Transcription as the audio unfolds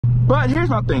But here's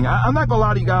my thing. I'm not gonna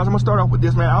lie to you guys. I'm gonna start off with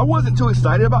this, man. I wasn't too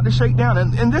excited about the Shakedown,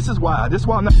 and this is why. This is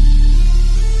why I'm not.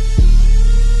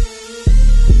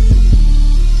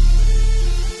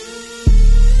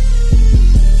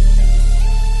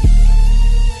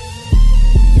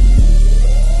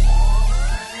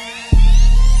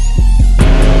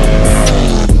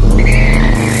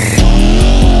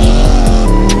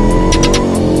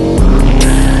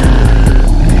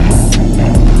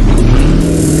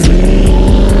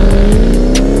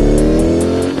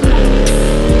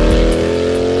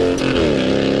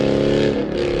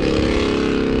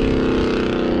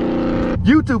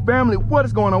 YouTube family, what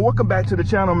is going on? Welcome back to the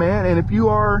channel, man. And if you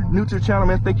are new to the channel,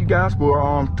 man, thank you guys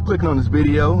for clicking on this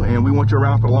video, and we want you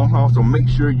around for the long haul. So make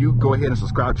sure you go ahead and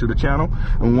subscribe to the channel,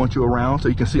 and we want you around so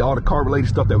you can see all the car related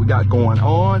stuff that we got going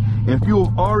on. And if you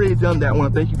have already done that, I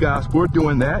want to thank you guys for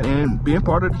doing that and being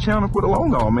part of the channel for the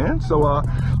long haul, man. So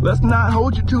let's not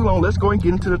hold you too long. Let's go and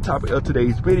get into the topic of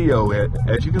today's video.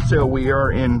 As you can tell, we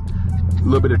are in a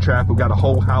little bit of traffic. We got a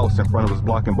whole house in front of us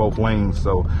blocking both lanes,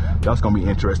 so that's gonna be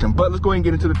interesting. But let's go ahead and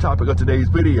get into the topic of today's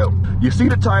video. You see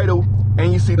the title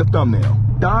and you see the thumbnail.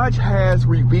 Dodge has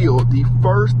revealed the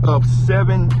first of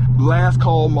 7 last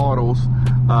call models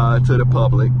to the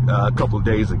public a couple of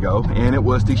days ago, and it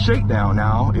was the Shakedown.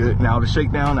 Now the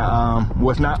Shakedown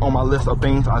was not on my list of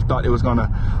things I thought it was gonna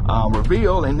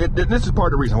reveal, and this is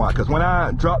part of the reason why. Because when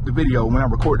I dropped the video, when I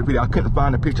recorded the video, I couldn't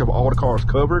find a picture of all the cars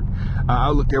covered.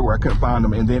 I looked everywhere, I couldn't find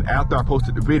them, and then after I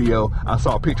posted the video, I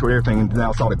saw a picture of everything, and then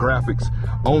I saw the graphics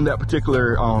on that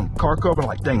particular car cover. I'm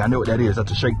like, dang, I know what that is.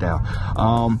 That's a Shakedown.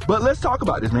 But let's talk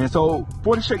about this, man. So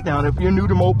for the Shakedown, if you're new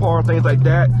to MOPAR, things like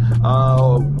that,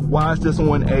 why is this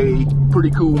one a pretty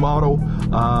cool model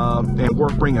and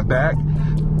worth bringing back?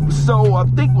 So I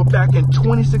think we're back in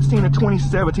 2016 or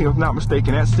 2017, if I'm not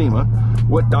mistaken, at SEMA.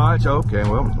 What Dodge? Okay,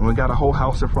 well, we got a whole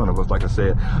house in front of us, like I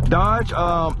said. Dodge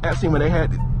at SEMA, they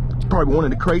had probably one of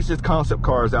the craziest concept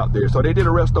cars out there. So they did a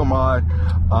resto mod.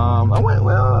 I went,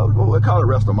 well, we'll call it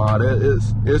resto mod.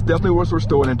 It's definitely was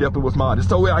restored and definitely was modded.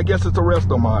 So I guess it's a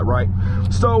resto mod, right?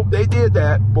 So they did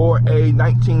that for a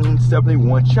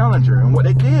 1971 Challenger. And what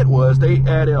they did was they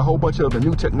added a whole bunch of the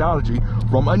new technology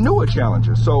from a newer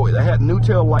Challenger. So they had new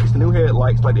tail lights, the new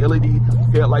headlights, like the LED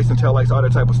headlights and tail lights, all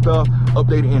that type of stuff,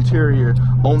 updated interior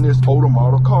on this older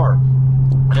model car.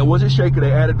 And it wasn't Shaker,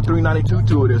 they added the 392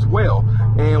 to it as well.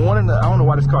 And one of the, I don't know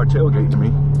why this car tailgating me.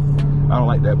 I don't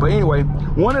like that. But anyway,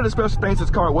 one of the special things this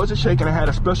car wasn't Shaker, and it had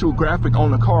a special graphic on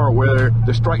the car where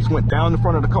the stripes went down the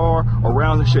front of the car,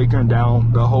 around the Shaker, and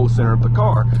down the whole center of the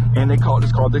car. And they called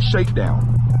this car the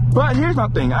Shakedown. But here's my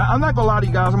thing. I'm not gonna lie to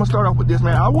you guys. I'm gonna start off with this,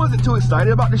 man. I wasn't too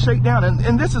excited about the Shakedown,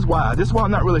 and this is why. This is why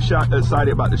I'm not really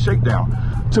excited about the Shakedown.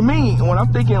 To me, when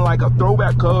I'm thinking like a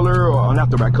throwback color, or not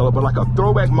throwback color, but like a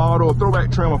throwback model, a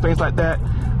throwback trim, or things like that,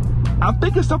 I'm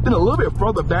thinking something a little bit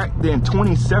further back than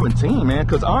 2017, man.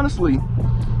 Because honestly,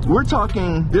 we're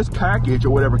talking this package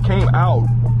or whatever came out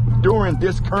during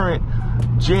this current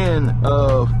gen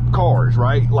of cars,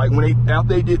 right? Like when after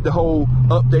they did the whole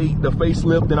update, the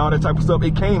facelift and all that type of stuff,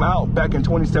 it came out back in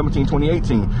 2017,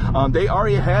 2018. They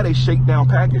already had a Shakedown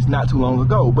package not too long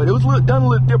ago, but it was done a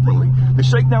little differently. The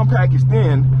Shakedown package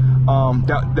then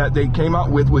that they came out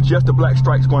with was just the black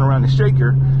stripes going around the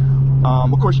Shaker.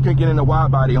 Of course, you couldn't get in a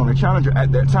wide body on the Challenger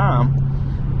at that time.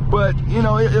 But, you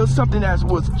know, it was something that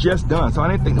was just done. So I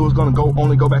didn't think it was going to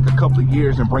only go back a couple of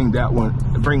years and bring that one,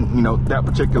 you know, that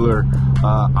particular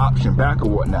option back or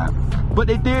whatnot. But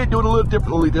they did do it a little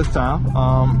differently this time.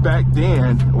 Back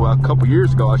then, well, a couple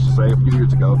years ago, I should say, a few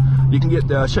years ago, you can get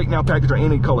the Shakedown package or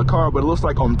any color car, but it looks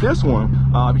like on this one,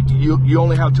 you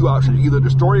only have 2 options, either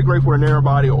the Story Gray for the narrow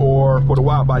body or for the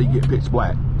wide body, you get pitch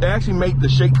black. They actually make the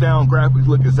Shakedown graphics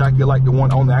look exactly like the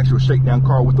one on the actual Shakedown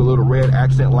car with the little red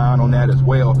accent line on that as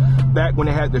well. Back when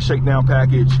they had the Shakedown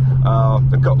package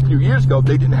a few years ago,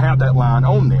 they didn't have that line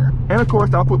on there. And of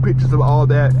course, I'll put pictures of all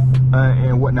that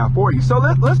and whatnot for you. So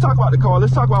let's talk about the car.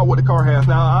 Let's talk about what the car has.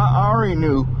 Now, I already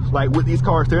knew, like with these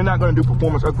cars, they're not going to do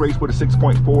performance upgrades for the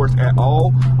 6.4s at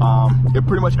all.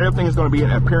 Pretty much everything is going to be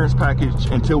an appearance package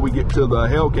until we get to the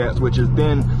Hellcats, which is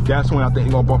that's when I think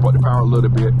they're going to bump up the power a little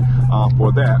bit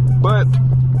for that. But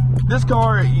this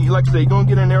car, like I say, you're going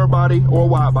to get a narrow body or a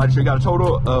wide body. So you got a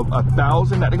total of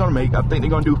 1,000 that they're going to make. I think they're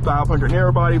going to do 500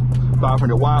 narrow body,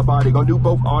 500 wide body. They're going to do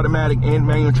both automatic and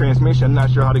manual transmission. I'm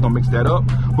not sure how they're going to mix that up.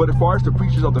 But as far as the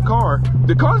features of the car's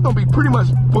going to be pretty much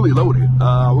fully loaded.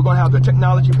 We're going to have the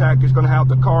technology package, going to have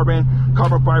the carbon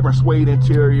fiber and suede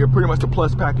interior, pretty much the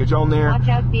plus package on there. Watch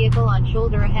out, vehicle on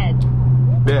shoulder ahead.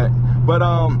 Bet. But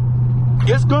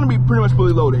it's going to be pretty much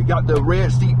fully loaded. Got the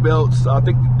red seat belts. I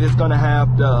think it's going to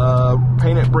have the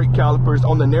painted brake calipers.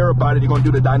 On the narrow body, they're going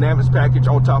to do the dynamics package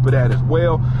on top of that as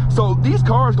well. So these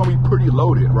cars are going to be pretty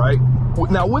loaded, right?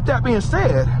 Now, with that being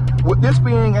said, with this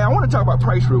being, and I want to talk about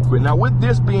price real quick. Now, with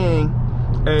this being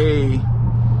a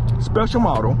special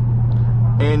model,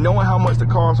 and knowing how much the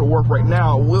cars are worth right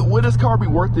now, will this car be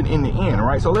worth it in the end,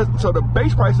 right? So the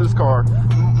base price of this car,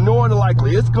 more than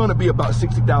likely, it's going to be about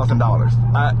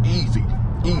 $60,000. Easy.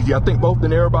 I think both the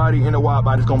narrow body and the wide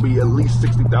body is going to be at least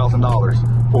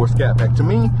 $60,000 for a Scat Pack. To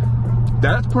me,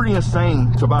 that's pretty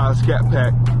insane to buy a Scat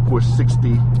Pack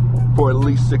for at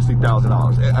least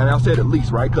 $60,000. And I said at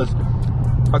least, right? Because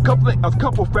a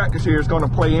couple factors here is going to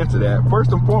play into that.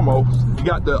 First and foremost, you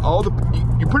got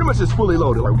you pretty much is fully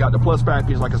loaded. Like, we got the plus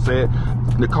package, like I said,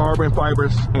 the carbon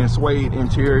fibers and suede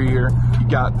interior. You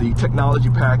got the technology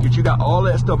package. You got all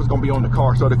that stuff is going to be on the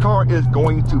car. So the car is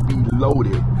going to be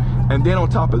loaded. And then on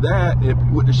top of that,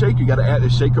 with the Shaker, you got to add the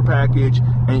Shaker package,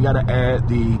 and you got to add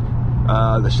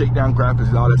the Shakedown graphics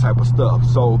and all that type of stuff.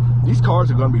 So these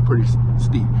cars are going to be pretty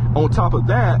steep. On top of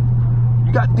that,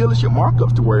 you got dealership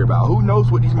markups to worry about. Who knows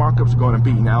what these markups are going to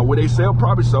be? Now, will they sell?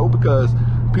 Probably so, because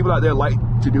people out there like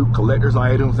to do collector's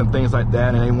items and things like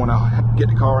that, and they want to get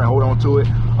the car and hold on to it.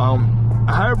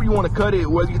 However you want to cut it,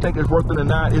 whether you think it's worth it or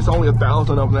not, it's only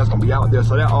 1,000 of them that's going to be out there,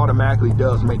 so that automatically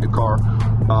does make the car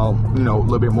you know, a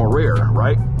little bit more rare,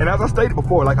 right? And as I stated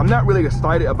before, like, I'm not really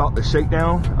excited about the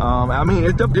Shakedown. I mean,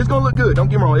 it's gonna look good, don't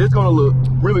get me wrong, it's gonna look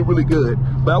really, really good,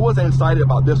 but I wasn't excited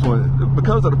about this one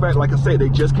because of the fact, like I said, they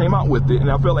just came out with it,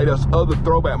 and I feel like there's other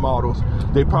throwback models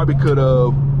they probably could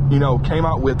have, you know, came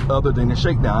out with other than the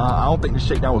Shakedown. I don't think the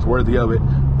Shakedown was worthy of it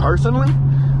personally,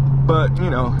 but you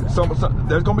know,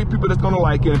 there's gonna be people that's gonna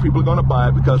like it, and people are gonna buy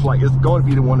it because, like, it's going to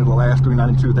be one of the last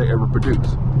 392 they ever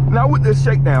produced. Now with this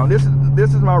Shakedown, this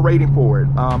is my rating for it.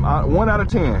 1 out of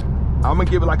 10. I'm gonna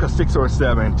give it like a 6 or a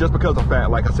 7, just because of the fact,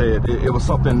 like I said, it was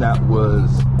something that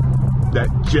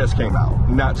just came out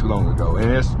not too long ago, and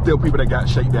there's still people that got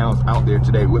Shakedowns out there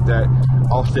today with that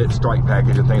offset stripe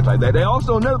package and things like that. They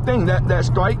also, another thing, that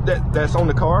stripe that's on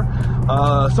the car,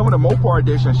 some of the MOPAR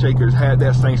edition Shakers had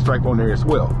that same stripe on there as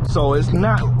well. So it's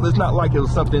not like it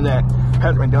was something that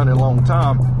hasn't been done in a long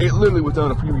time. It literally was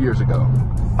done a few years ago.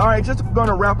 All right, just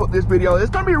gonna wrap up this video. It's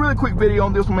gonna be a really quick video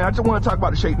on this one, man. I just want to talk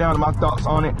about the Shakedown and my thoughts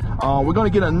on it. We're gonna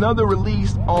get another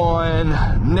release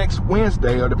on next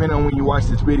Wednesday, or depending on when you watch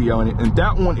this video, and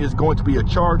that one is going to be a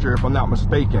Charger, if I'm not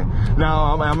mistaken.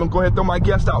 Now, I'm gonna go ahead and throw my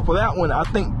guess out for that one. I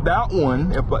think that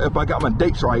one, if I got my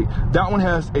dates right, that one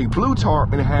has a blue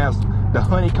tarp and it has the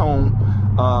honeycomb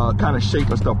kind of shape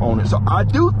and stuff on it. So I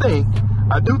do think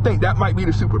that might be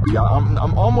the Super B.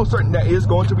 I'm almost certain that is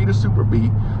going to be the Super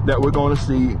B that we're going to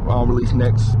see released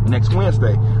next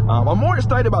Wednesday. I'm more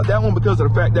excited about that one because of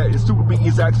the fact that the Super B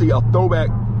is actually a throwback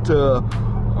to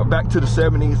back to the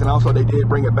 70s, and also they did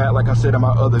bring it back, like I said in my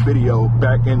other video,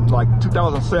 back in like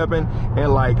 2007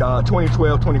 and like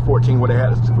 2012, 2014, where they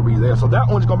had a Super B there. So that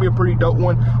one's gonna be a pretty dope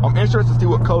one. I'm interested to see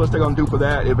what colors they're gonna do for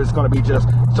that, if it's gonna be just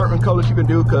certain colors you can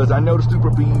do, because I know the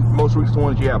Super B, most recent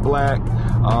ones, you have black.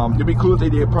 It'd be cool if they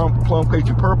did plum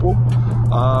cagey purple.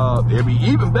 It'd be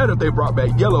even better if they brought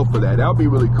back yellow for that. That would be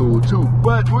really cool too,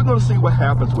 but we're gonna see what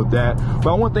happens with that.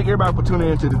 But I want to thank everybody for tuning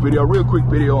into this video. Real quick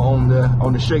video on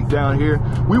the Shakedown here.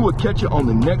 We will catch you on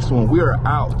the next one. We are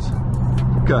out.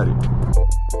 Cut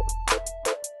it.